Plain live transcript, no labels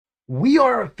We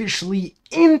are officially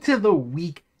into the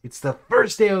week. It's the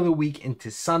first day of the week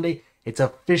into Sunday. It's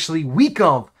officially week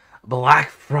of Black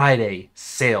Friday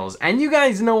sales. And you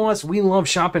guys know us, we love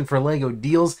shopping for Lego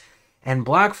deals. And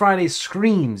Black Friday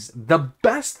screams the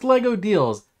best Lego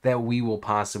deals that we will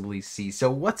possibly see. So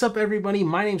what's up, everybody?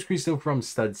 My name's Cristo from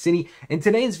Stud City. In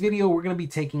today's video, we're going to be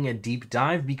taking a deep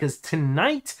dive because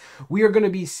tonight we are going to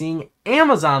be seeing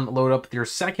Amazon load up their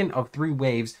second of 3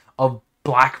 waves of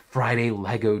Black Friday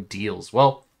Lego deals.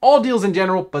 Well, all deals in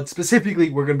general, but specifically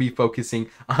we're going to be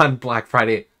focusing on Black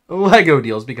Friday Lego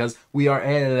deals because we are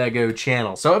a Lego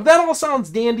channel. So if that all sounds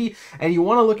dandy and you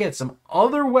want to look at some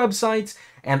other websites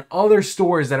and other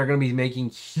stores that are going to be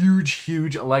making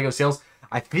huge Lego sales,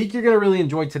 I think you're going to really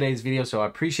enjoy today's video. So I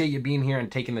appreciate you being here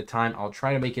and taking the time. I'll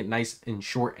try to make it nice and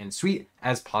short and sweet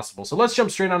as possible. So let's jump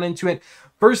straight on into it.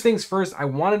 First things first, I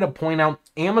wanted to point out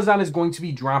Amazon is going to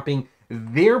be dropping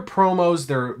their promos,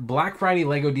 their Black Friday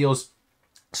Lego deals,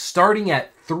 starting at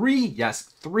 3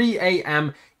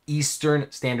 a.m.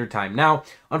 Eastern Standard Time. Now,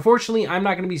 unfortunately, I'm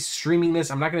not going to be streaming this.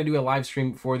 I'm not going to do a live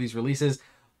stream for these releases,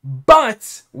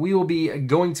 but we will be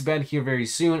going to bed here very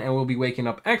soon, and we'll be waking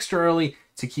up extra early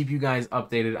to keep you guys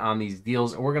updated on these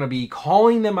deals. And we're going to be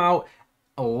calling them out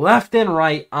left and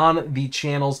right on the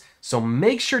channels. So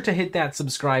make sure to hit that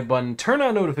subscribe button, turn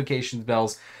on notification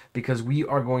bells, because we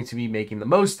are going to be making the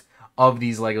most of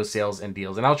these Lego sales and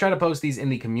deals. And I'll try to post these in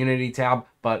the community tab,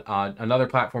 but another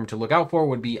platform to look out for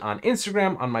would be on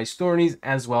Instagram, on my stories,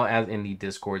 as well as in the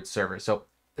Discord server. So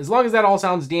as long as that all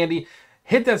sounds dandy,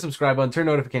 hit that subscribe button, turn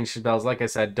notification bells. Like I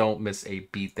said, don't miss a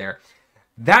beat there.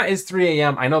 That is 3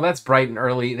 a.m. I know that's bright and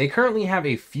early. They currently have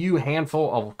a few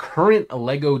handful of current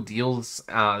Lego deals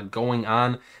going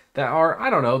on that are, I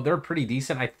don't know, they're pretty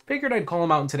decent. I figured I'd call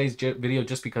them out in today's video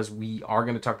just because we are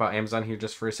going to talk about Amazon here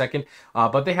just for a second.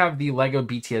 But they have the Lego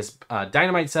BTS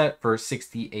Dynamite set for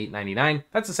 $68.99.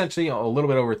 That's essentially a little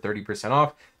bit over 30%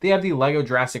 off. They have the Lego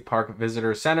Jurassic Park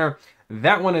Visitor Center.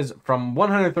 That one is from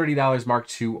 $130 marked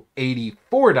to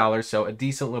 $84, so a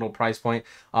decent little price point.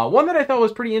 One that I thought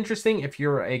was pretty interesting if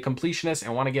you're a completionist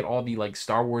and want to get all the like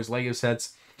Star Wars Lego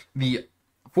sets. The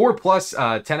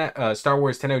 4+ Star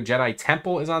Wars Tenno Jedi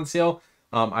Temple is on sale.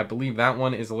 I believe that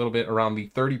one is a little bit around the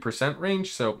 30%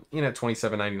 range, so in at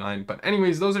 $27.99. But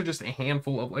anyways, those are just a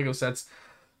handful of Lego sets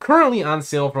currently on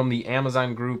sale from the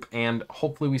Amazon group, and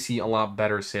hopefully we see a lot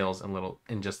better sales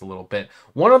in just a little bit.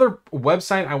 One other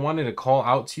website I wanted to call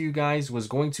out to you guys was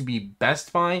going to be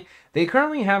Best Buy. They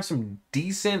currently have some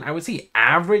decent, I would say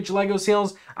average Lego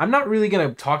sales. I'm not really going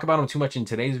to talk about them too much in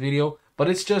today's video, but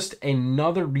it's just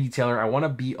another retailer I want to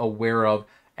be aware of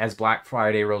as Black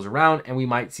Friday rolls around, and we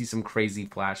might see some crazy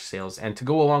flash sales. And to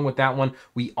go along with that one,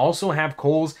 we also have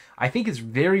Kohl's. I think it's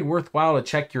very worthwhile to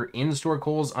check your in-store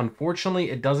Kohl's. Unfortunately,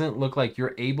 it doesn't look like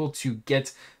you're able to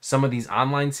get some of these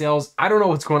online sales. I don't know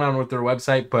what's going on with their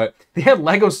website, but they had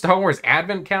Lego Star Wars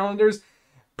Advent calendars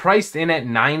priced in at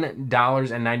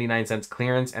 $9.99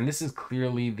 clearance, and this is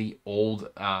clearly the old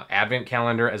Advent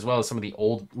calendar, as well as some of the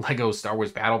old Lego Star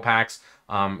Wars battle packs,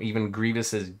 even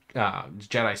Grievous's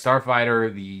Jedi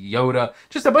Starfighter, the Yoda,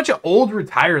 just a bunch of old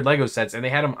retired Lego sets, and they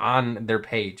had them on their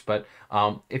page. But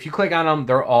if you click on them,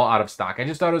 they're all out of stock. I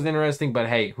just thought it was interesting, but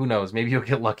hey, who knows? Maybe you'll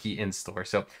get lucky in store.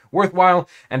 So worthwhile,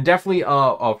 and definitely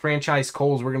a franchise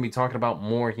Kohl's we're going to be talking about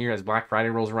more here as Black Friday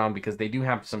rolls around, because they do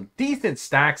have some decent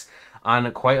stacks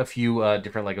on quite a few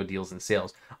different Lego deals and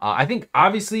sales. I think,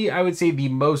 obviously, I would say the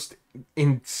most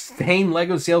insane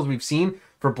Lego sales we've seen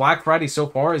for Black Friday so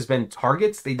far has been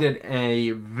Target's. They did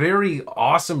a very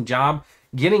awesome job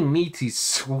getting me to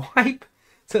swipe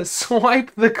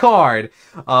the card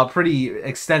pretty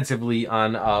extensively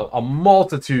on a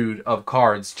multitude of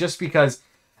cards, just because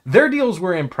their deals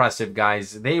were impressive,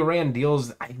 guys. They ran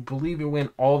deals, I believe it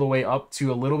went all the way up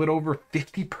to a little bit over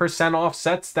 50% off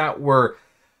sets that were,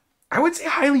 I would say,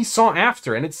 highly sought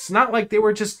after. And it's not like they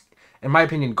were just, in my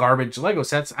opinion, garbage Lego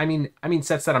sets. I mean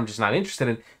sets that I'm just not interested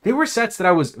in. They were sets that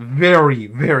I was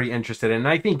very interested in. And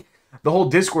I think the whole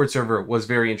Discord server was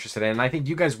very interested in. And I think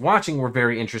you guys watching were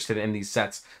very interested in these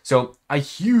sets. So a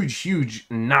huge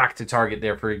knock to Target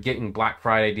there for getting Black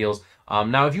Friday deals.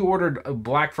 Now, if you ordered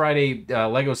Black Friday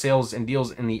Lego sales and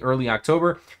deals in the early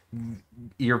October,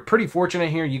 you're pretty fortunate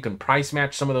here. You can price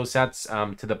match some of those sets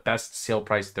to the best sale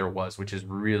price there was, which is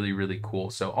really cool.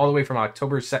 So all the way from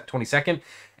October 22nd,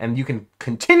 and you can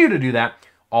continue to do that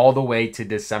all the way to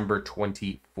December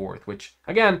 24th, which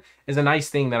again is a nice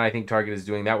thing that I think Target is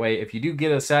doing. That way, if you do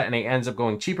get a set and it ends up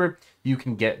going cheaper, you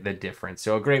can get the difference.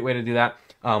 So a great way to do that.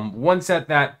 One set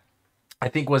that I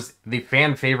think was the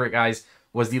fan favorite, guys,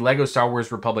 was the Lego Star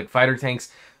Wars Republic fighter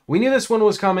tanks. we knew this one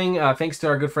was coming thanks to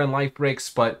our good friend Life Bricks,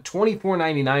 but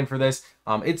 $24.99 for this.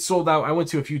 It's sold out. I went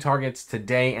to a few Targets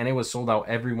today, and it was sold out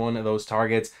every one of those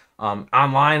Targets.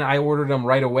 Online, I ordered them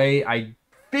right away. I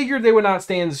figured they would not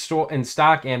stay in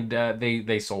stock, and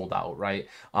they sold out, right?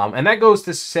 And that goes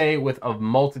to say with a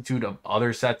multitude of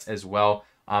other sets as well.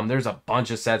 There's a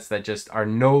bunch of sets that just are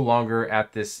no longer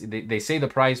at this. They say the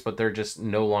price, but they're just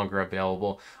no longer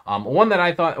available. One that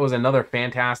I thought was another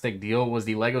fantastic deal was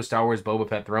the Lego Star Wars Boba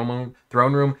Fett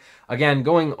Throne Room. Again,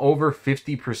 going over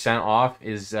 50% off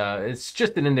is it's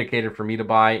just an indicator for me to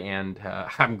buy, and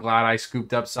I'm glad I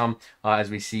scooped up some as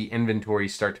we see inventory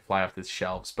start to fly off the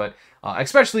shelves. But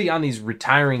especially on these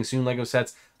retiring soon Lego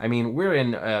sets, I mean, we're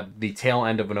in the tail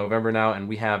end of November now, and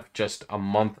we have just a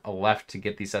month left to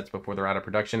get these sets before they're out of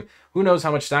production. Who knows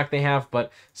how much stock they have,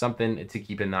 but something to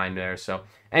keep in mind there. So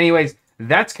anyways,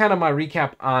 that's kind of my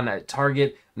recap on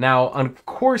Target. Now, of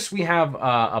course, we have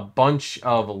a bunch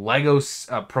of Lego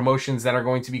promotions that are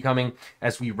going to be coming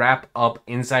as we wrap up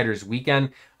Insiders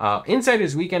Weekend.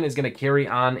 Insiders Weekend is going to carry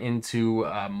on into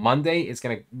Monday. It's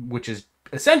going to, which is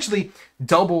essentially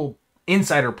double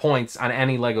insider points on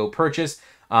any Lego purchase.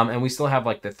 And we still have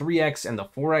like the 3x and the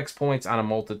 4x points on a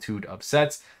multitude of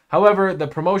sets. However, the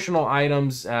promotional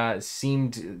items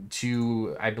seemed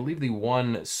to, I believe the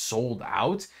one sold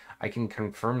out. I can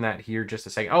confirm that here just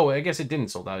a second. Oh, I guess it didn't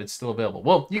sold out. It's still available.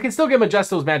 Well, you can still get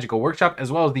Majesto's Magical Workshop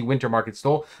as well as the Winter Market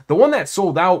Stole. The one that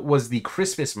sold out was the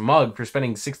Christmas mug for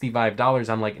spending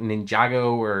 $65 on like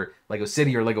Ninjago or Lego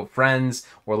City or Lego Friends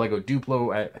or Lego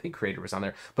Duplo. I think Creator was on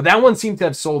there. But that one seemed to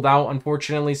have sold out,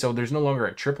 unfortunately, so there's no longer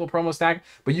a triple promo stack,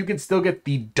 but you can still get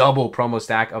the double promo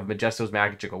stack of Majesto's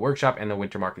Magical Workshop and the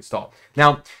Winter Market Stall.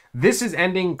 Now, this is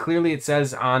ending, clearly it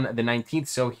says on the 19th,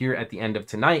 so here at the end of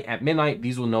tonight at midnight,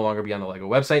 these will no longer be on the Lego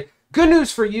website. Good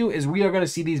news for you is we are going to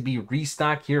see these be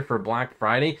restocked here for Black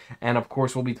Friday, and of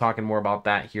course we'll be talking more about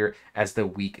that here as the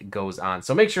week goes on.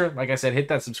 So make sure, like I said, hit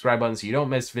that subscribe button so you don't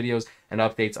miss videos and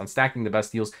updates on stacking the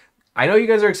best deals. I know you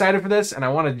guys are excited for this, and I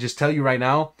want to just tell you right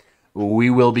now, we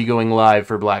will be going live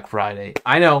for Black Friday.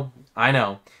 I know.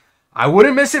 I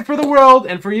wouldn't miss it for the world,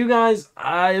 and for you guys,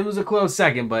 it was a close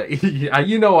second, but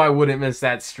you know I wouldn't miss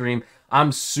that stream.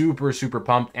 I'm super, super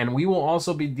pumped, and we will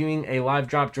also be doing a live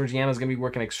drop. Georgiana's going to be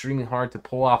working extremely hard to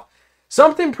pull off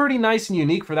something pretty nice and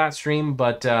unique for that stream,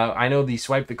 but I know the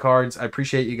swipe the cards. I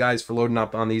appreciate you guys for loading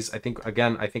up on these. I think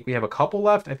we have a couple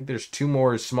left. I think there's 2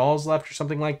 more smalls left or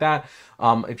something like that.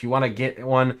 If you want to get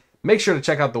one, make sure to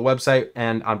check out the website,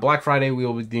 and on Black Friday, we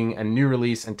will be doing a new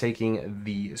release and taking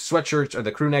the sweatshirts or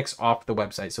the crew necks off the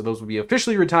website. So those will be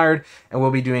officially retired, and we'll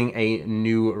be doing a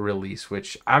new release,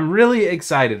 which I'm really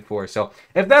excited for. So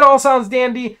if that all sounds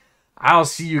dandy, I'll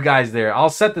see you guys there. I'll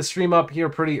set the stream up here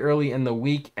pretty early in the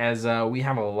week as we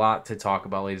have a lot to talk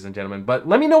about, ladies and gentlemen. But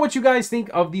let me know what you guys think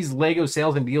of these Lego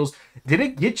sales and deals. Did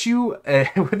it get you?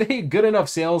 Were they good enough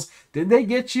sales? Did they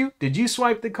get you? Did you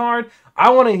swipe the card?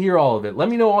 I want to hear all of it. Let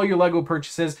me know all your Lego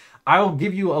purchases. I'll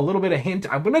give you a little bit of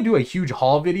hint. I'm going to do a huge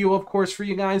haul video, of course, for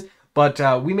you guys.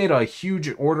 But we made a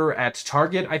huge order at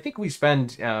Target. I think we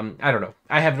spend, I don't know.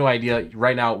 I have no idea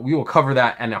right now. We will cover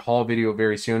that in a haul video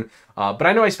very soon. But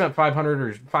I know I spent 500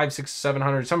 or 500, 600,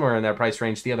 700, somewhere in that price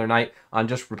range the other night on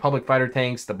just Republic Fighter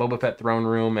tanks, the Boba Fett Throne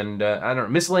Room, and I don't know,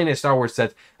 miscellaneous Star Wars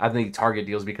sets. I think Target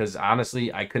deals, because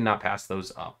honestly, I could not pass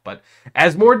those up. But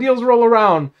as more deals roll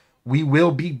around, we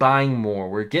will be buying more.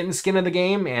 We're getting skin in the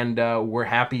game, and we're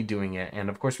happy doing it. And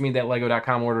of course, we made that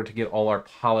Lego.com order to get all our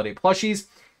holiday plushies.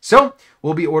 So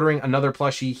we'll be ordering another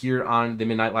plushie here on the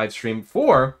Midnight Live stream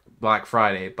for Black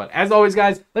Friday. But as always,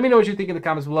 guys, let me know what you think in the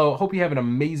comments below. Hope you have an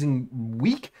amazing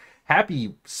week.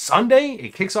 Happy Sunday.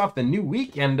 It kicks off the new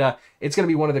week, and it's going to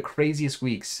be one of the craziest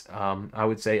weeks, I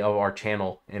would say, of our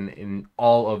channel in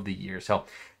all of the year. So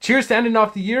cheers to ending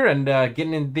off the year and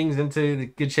getting things into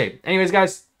good shape. Anyways,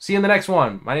 guys, see you in the next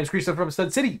one. My name is Christopher from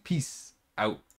Stud City. Peace out.